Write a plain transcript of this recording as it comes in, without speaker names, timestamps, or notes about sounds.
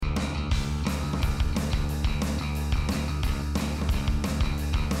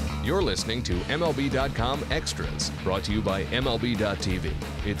You're listening to MLB.com Extras, brought to you by MLB.tv.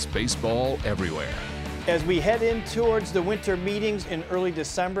 It's baseball everywhere. As we head in towards the winter meetings in early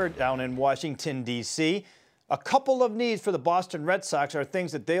December down in Washington, D.C., a couple of needs for the Boston Red Sox are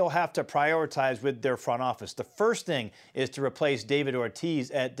things that they'll have to prioritize with their front office. The first thing is to replace David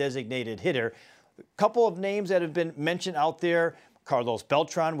Ortiz at designated hitter. A couple of names that have been mentioned out there. Carlos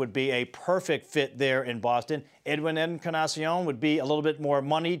Beltran would be a perfect fit there in Boston. Edwin Encarnacion would be a little bit more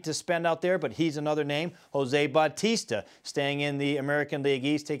money to spend out there, but he's another name. Jose Bautista, staying in the American League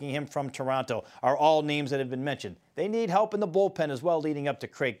East, taking him from Toronto, are all names that have been mentioned. They need help in the bullpen as well, leading up to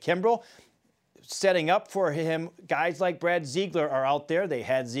Craig Kimbrell. Setting up for him, guys like Brad Ziegler are out there. They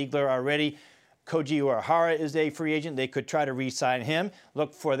had Ziegler already. Koji Uehara is a free agent. They could try to re-sign him.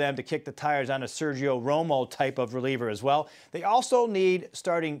 Look for them to kick the tires on a Sergio Romo type of reliever as well. They also need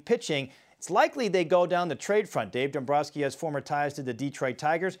starting pitching. It's likely they go down the trade front. Dave Dombrowski has former ties to the Detroit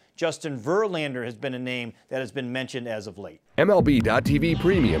Tigers. Justin Verlander has been a name that has been mentioned as of late. MLB.tv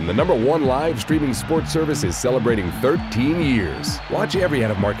Premium, the #1 live streaming sports service, is celebrating 13 years. Watch every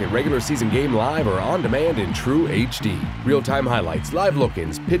out-of-market regular season game live or on demand in true HD. Real-time highlights, live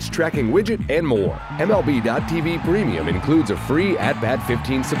look-ins, pitch tracking widget, and more. MLB.tv Premium includes a free At-Bat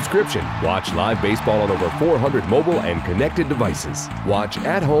 15 subscription. Watch live baseball on over 400 mobile and connected devices. Watch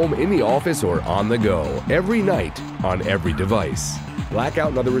at home, in the office, or on the go, every night, on every device. Blackout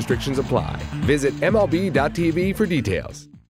and other restrictions apply. Visit MLB.tv for details.